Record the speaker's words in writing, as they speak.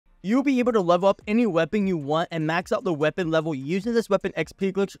You'll be able to level up any weapon you want and max out the weapon level using this weapon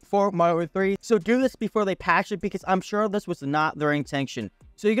XP glitch for Mario 3. So do this before they patch it, because I'm sure this was not their intention.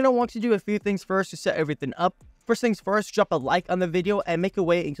 So you're going to want to do a few things first to set everything up. First things first, drop a like on the video and make your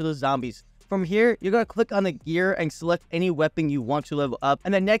way into the zombies. From here, you're going to click on the gear and select any weapon you want to level up.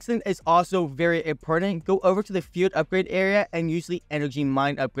 And the next thing is also very important. Go over to the field upgrade area and use the energy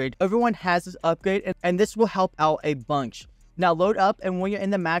mine upgrade. Everyone has this upgrade and this will help out a bunch. Now load up, and when you're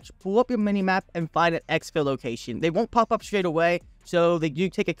in the match, pull up your mini-map and find an exfil location. They won't pop up straight away, so they do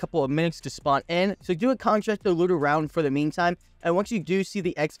take a couple of minutes to spawn in. So do a contract to loot around for the meantime, and once you do see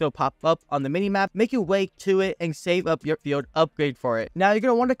the exfil pop up on the mini-map, make your way to it and save up your field upgrade for it. Now you're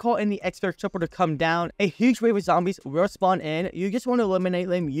going to want to call in the exfil chopper to come down. A huge wave of zombies will spawn in. You just want to eliminate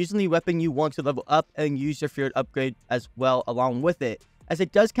them using the weapon you want to level up and use your field upgrade as well along with it, as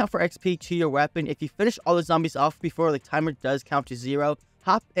it does count for XP to your weapon. If you finish all the zombies off before the timer does count to 0,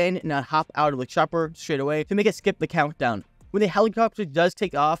 hop in and then hop out of the chopper straight away to make it skip the countdown. When the helicopter does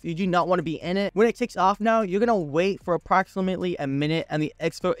take off, you do not want to be in it. When it takes off now, you're going to wait for approximately a minute and the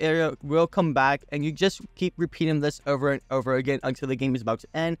exfil area will come back, and you just keep repeating this over and over again until the game is about to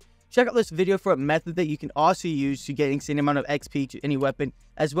end. Check out this video for a method that you can also use to get an insane amount of XP to any weapon,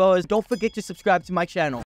 as well as don't forget to subscribe to my channel.